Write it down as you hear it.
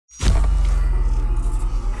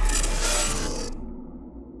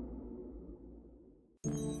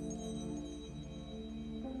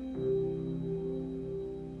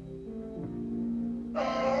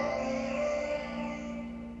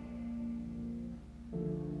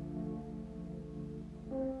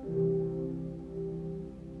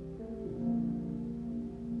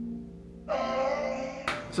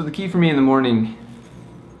So the key for me in the morning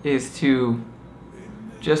is to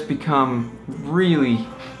just become really,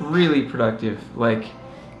 really productive, like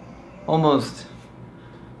almost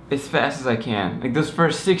as fast as I can. Like those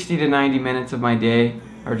first 60 to 90 minutes of my day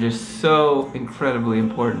are just so incredibly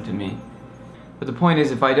important to me. But the point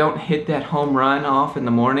is, if I don't hit that home run off in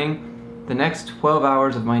the morning, the next 12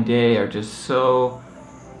 hours of my day are just so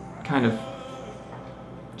kind of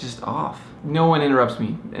just off. No one interrupts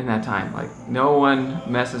me in that time. Like no one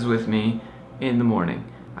messes with me in the morning.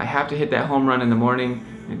 I have to hit that home run in the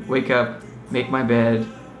morning, wake up, make my bed,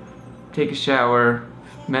 take a shower,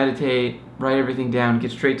 meditate, write everything down, get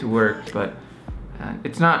straight to work. But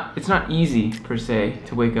it's not easy per se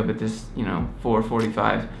to wake up at this 4:45.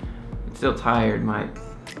 I'm still tired. I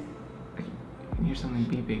can hear something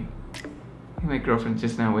beeping. I think my girlfriend's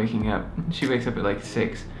just now waking up. She wakes up at like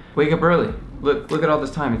 6. Wake up early. Look at all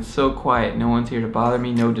this time. It's so quiet. No one's here to bother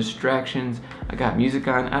me. No distractions. I got music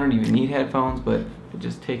on. I don't even need headphones, but it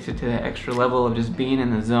just takes it to that extra level of just being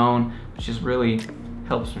in the zone, which just really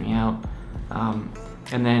helps me out.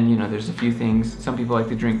 And then, there's a few things. Some people like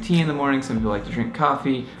to drink tea in the morning. Some people like to drink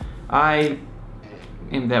coffee. I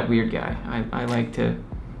am that weird guy. I like to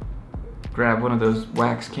grab one of those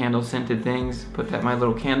wax candle scented things, put that in my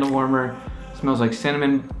little candle warmer. Smells like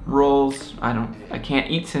cinnamon rolls. I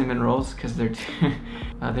can't eat cinnamon rolls because they're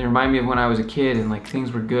they remind me of when I was a kid and like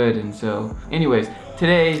things were good. And so anyways,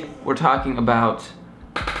 today we're talking about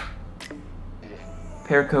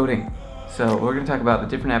pair coding. So we're going to talk about the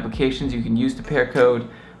different applications you can use to pair code,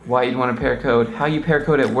 why you'd want to pair code, how you pair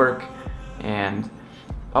code at work, and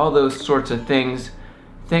all those sorts of things.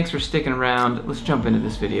 Thanks for sticking around. Let's jump into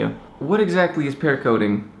this video. What exactly is pair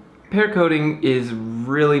coding? Pair coding is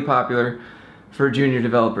really popular for junior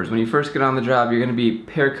developers. When you first get on the job, you're going to be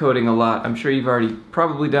pair coding a lot. I'm sure you've already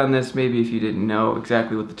probably done this, maybe if you didn't know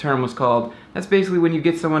exactly what the term was called. That's basically when you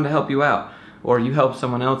get someone to help you out, or you help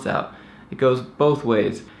someone else out. It goes both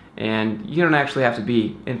ways, and you don't actually have to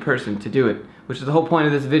be in person to do it, which is the whole point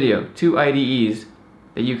of this video. 2 IDEs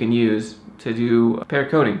that you can use to do pair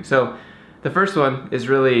coding. So the first one is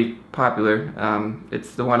really popular.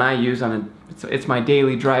 It's the one I use it's my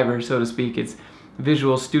daily driver, so to speak. It's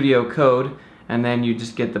Visual Studio Code, and then you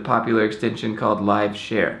just get the popular extension called Live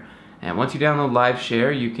Share. And once you download Live Share,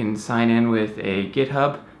 you can sign in with a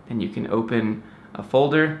GitHub, and you can open a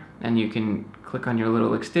folder, and you can click on your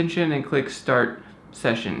little extension and click Start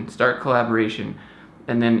Session, Start Collaboration.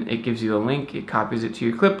 And then it gives you a link, it copies it to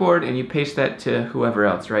your clipboard, and you paste that to whoever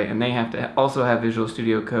else, right? And they have to also have Visual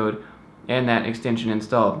Studio Code and that extension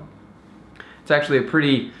installed. It's actually a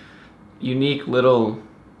pretty unique little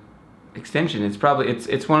extension. It's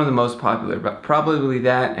one of the most popular, but probably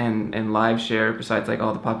that and Live Share, besides like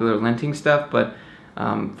all the popular linting stuff. But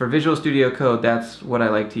for Visual Studio Code, that's what I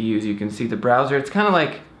like to use. You can see the browser. It's kind of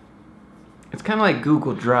like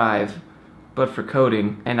Google Drive, but for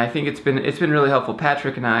coding. And I think it's been really helpful.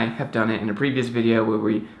 Patrick and I have done it in a previous video where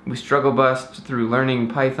we struggle bust through learning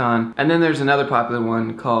Python. And then there's another popular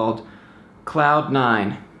one called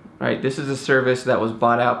Cloud9. Right, this is a service that was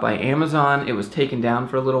bought out by Amazon. It was taken down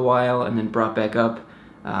for a little while and then brought back up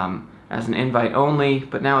as an invite only,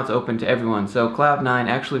 but now it's open to everyone. So Cloud9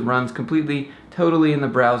 actually runs totally in the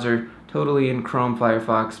browser, totally in Chrome,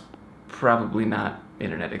 Firefox, probably not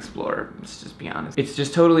Internet Explorer, let's just be honest. It's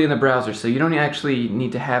just totally in the browser, so you don't actually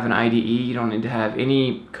need to have an IDE, you don't need to have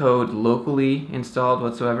any code locally installed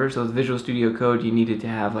whatsoever. So with Visual Studio Code, you needed to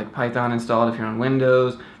have like Python installed if you're on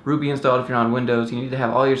Windows, Ruby installed if you're on Windows. You need to have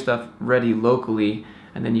all your stuff ready locally,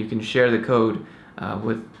 and then you can share the code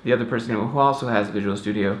with the other person who also has Visual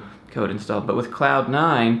Studio Code installed. But with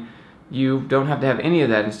Cloud9, you don't have to have any of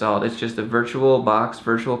that installed. It's just a virtual box,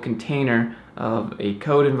 virtual container of a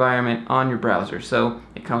code environment on your browser. So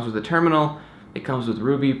it comes with a terminal, it comes with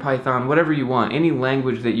Ruby, Python, whatever you want. Any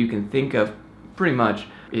language that you can think of pretty much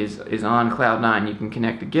is on Cloud9. You can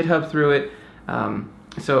connect to GitHub through it.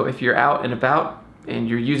 So if you're out and about and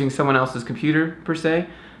you're using someone else's computer per se,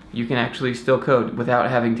 you can actually still code without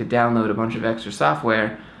having to download a bunch of extra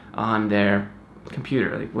software on their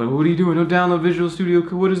computer. Like, what are you doing? Don't download Visual Studio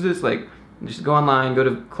Code. What is this? Like, just go online, go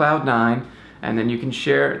to Cloud9, and then you can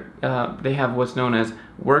share. They have what's known as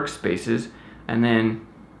workspaces, and then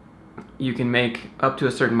you can make up to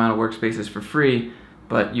a certain amount of workspaces for free,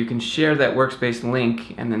 but you can share that workspace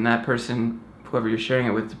link, and then that person, whoever you're sharing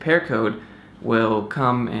it with, to pair code, will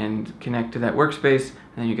come and connect to that workspace,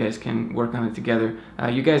 and you guys can work on it together.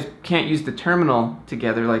 You guys can't use the terminal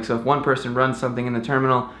together, like, so if one person runs something in the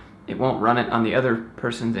terminal, it won't run it on the other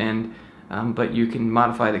person's end, but you can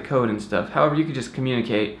modify the code and stuff. However, you could just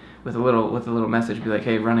communicate with a little message, be like,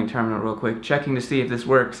 hey, running terminal real quick, checking to see if this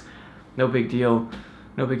works, no big deal.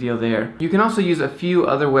 no big deal there. You can also use a few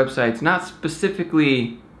other websites, not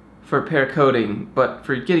specifically for pair coding, but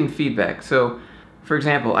for getting feedback. So, for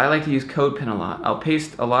example, I like to use CodePen a lot. I'll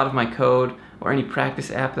paste a lot of my code or any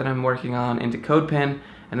practice app that I'm working on into CodePen,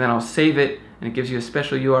 and then I'll save it, and it gives you a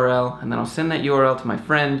special URL, and then I'll send that URL to my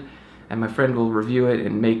friend, and my friend will review it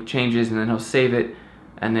and make changes, and then he'll save it,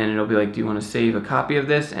 and then it'll be like, do you want to save a copy of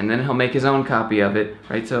this? And then he'll make his own copy of it,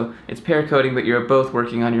 right? So it's pair coding, but you're both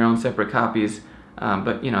working on your own separate copies.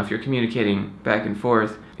 But you know, if you're communicating back and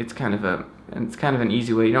forth, it's kind of an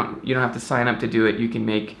easy way. You don't have to sign up to do it. You can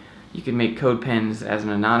make CodePens as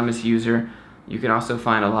an anonymous user. You can also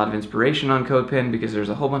find a lot of inspiration on CodePen because there's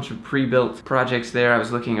a whole bunch of pre-built projects there. I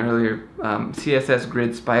was looking earlier, CSS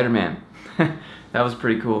Grid Spider-Man. That was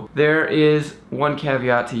pretty cool. There is one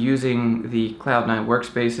caveat to using the Cloud9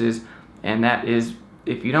 workspaces, and that is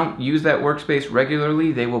if you don't use that workspace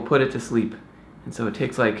regularly, they will put it to sleep. And so it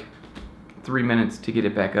takes like 3 minutes to get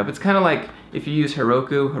it back up. It's kind of like if you use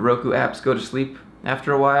Heroku apps go to sleep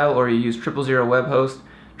after a while, or you use 000 web host.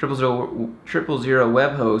 000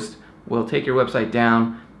 web host will take your website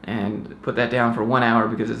down and put that down for 1 hour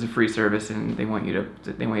because it's a free service and they want you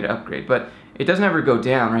to upgrade. But it doesn't ever go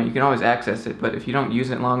down, right? You can always access it, but if you don't use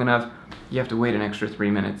it long enough, you have to wait an extra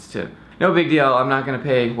 3 minutes to. No big deal. I'm not going to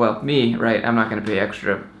pay. Well, me, right? I'm not going to pay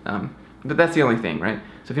extra. But that's the only thing, right?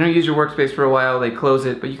 So if you don't use your workspace for a while, they close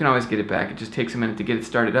it, but you can always get it back. It just takes a minute to get it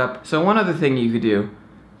started up. So one other thing you could do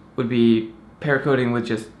would be pair coding with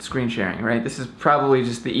just screen sharing, right? This is probably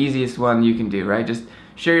just the easiest one you can do, right? Just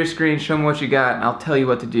share your screen, show me what you got, and I'll tell you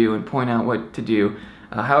what to do and point out what to do.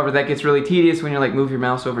 However, that gets really tedious when you're like, move your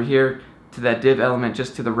mouse over here to that div element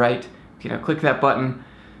just to the right. You know, click that button.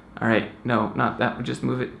 All right, no, not that. Just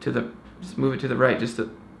move it to the right.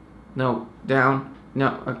 No, down.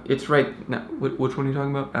 No, it's right. No, which one are you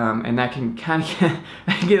talking about? And that can kind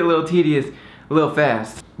of get a little tedious, a little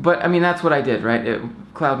fast. But I mean, that's what I did, right?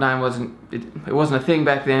 Cloud9 wasn't a thing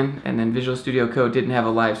back then, and then Visual Studio Code didn't have a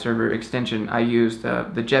live server extension. I used the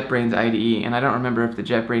JetBrains IDE, and I don't remember if the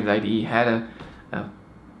JetBrains IDE had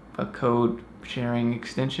a code sharing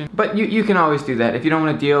extension. But you can always do that. If you don't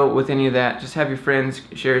want to deal with any of that, just have your friends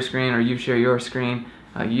share your screen or you share your screen.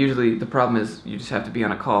 Usually the problem is you just have to be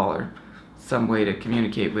on a call or some way to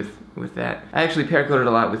communicate with that. I actually pair coded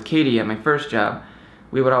a lot with Katie at my first job.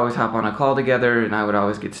 We would always hop on a call together and I would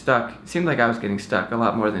always get stuck. It seemed like I was getting stuck a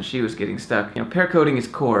lot more than she was getting stuck. You know, pair coding is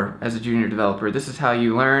core as a junior developer. This is how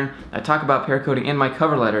you learn. I talk about pair coding in my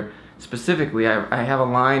cover letter. Specifically, I have a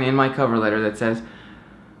line in my cover letter that says,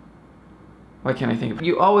 why can't I think of it?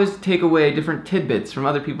 You always take away different tidbits from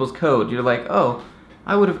other people's code. You're like, oh,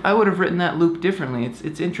 I would have written that loop differently.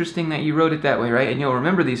 It's interesting that you wrote it that way, right? And you'll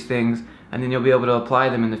remember these things, and then you'll be able to apply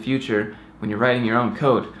them in the future when you're writing your own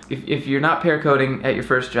code. If you're not pair coding at your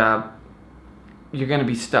first job, you're gonna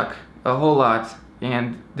be stuck a whole lot,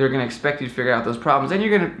 and they're gonna expect you to figure out those problems, and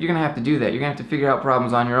you're gonna have to do that. You're gonna have to figure out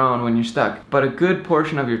problems on your own when you're stuck. But a good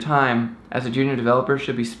portion of your time as a junior developer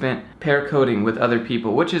should be spent pair coding with other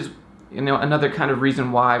people, which is, you know, another kind of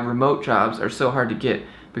reason why remote jobs are so hard to get,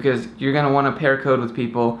 because you're gonna want to pair code with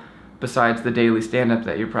people besides the daily stand-up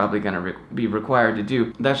that you're probably gonna be required to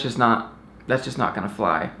do. That's just not gonna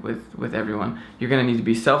fly with everyone. You're gonna need to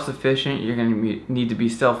be self-sufficient. You're gonna need to be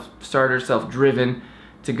self-starter, self-driven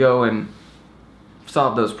to go and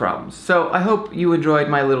solve those problems. So I hope you enjoyed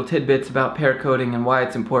my little tidbits about pair coding and why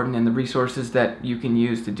it's important and the resources that you can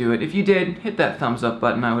use to do it. If you did, hit that thumbs up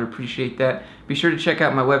button. I would appreciate that. Be sure to check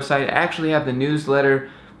out my website. I actually have the newsletter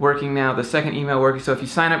working now, the second email working. So if you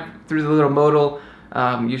sign up through the little modal,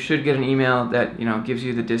 you should get an email that, you know, gives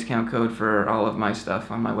you the discount code for all of my stuff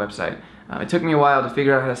on my website. It took me a while to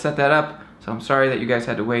figure out how to set that up, so I'm sorry that you guys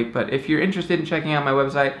had to wait. But if you're interested in checking out my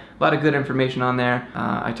website, a lot of good information on there.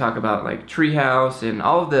 I talk about like Treehouse and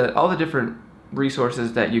all the different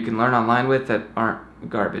resources that you can learn online with that aren't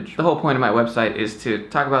garbage. The whole point of my website is to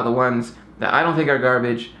talk about the ones that I don't think are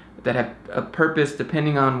garbage, that have a purpose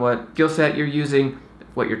depending on what skill set you're using,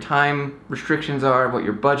 what your time restrictions are, what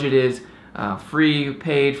your budget is, free,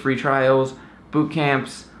 paid, free trials, boot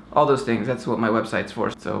camps, all those things. That's what my website's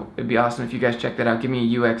for. So it'd be awesome if you guys check that out. Give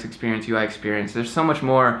me a UX experience, UI experience. There's so much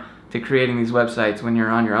more to creating these websites when you're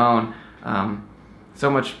on your own.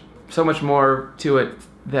 So much more to it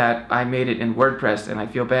that I made it in WordPress, and I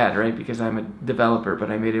feel bad, right? Because I'm a developer,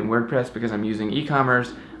 but I made it in WordPress because I'm using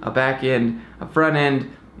e-commerce, a back end, a front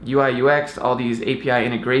end, UI, UX, all these API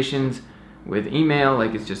integrations with email.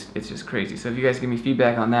 Like, it's just crazy. So if you guys give me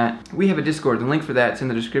feedback on that, we have a Discord. The link for that's in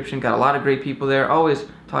the description. Got a lot of great people there, always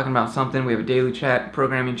talking about something. We have a daily chat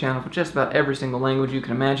programming channel for just about every single language you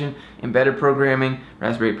can imagine. Embedded programming,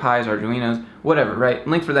 Raspberry Pis, Arduinos, whatever, right?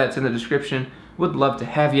 Link for that's in the description. Would love to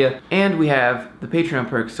have you. And we have the Patreon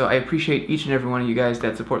perks, so I appreciate each and every one of you guys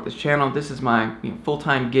that support this channel. This is my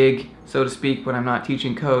full-time gig, so to speak, when I'm not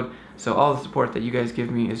teaching code. So all the support that you guys give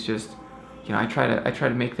me is just, I try to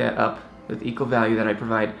make that up with equal value that I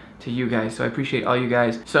provide to you guys. So I appreciate all you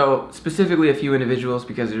guys. So specifically a few individuals,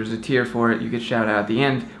 because there's a tier for it, you get shout out at the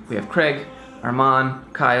end. We have Craig,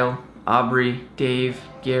 Armand, Kyle, Aubrey, Dave,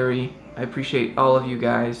 Gary. I appreciate all of you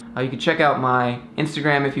guys. You can check out my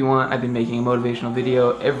Instagram if you want. I've been making a motivational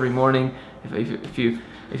video every morning. If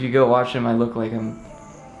you go watch them, I look like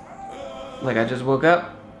I just woke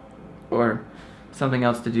up, or something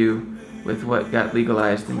else to do with what got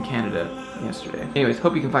legalized in Canada yesterday. Anyways,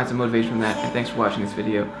 hope you can find some motivation from that, and thanks for watching this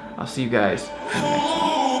video. I'll see you guys in the next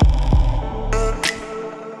one.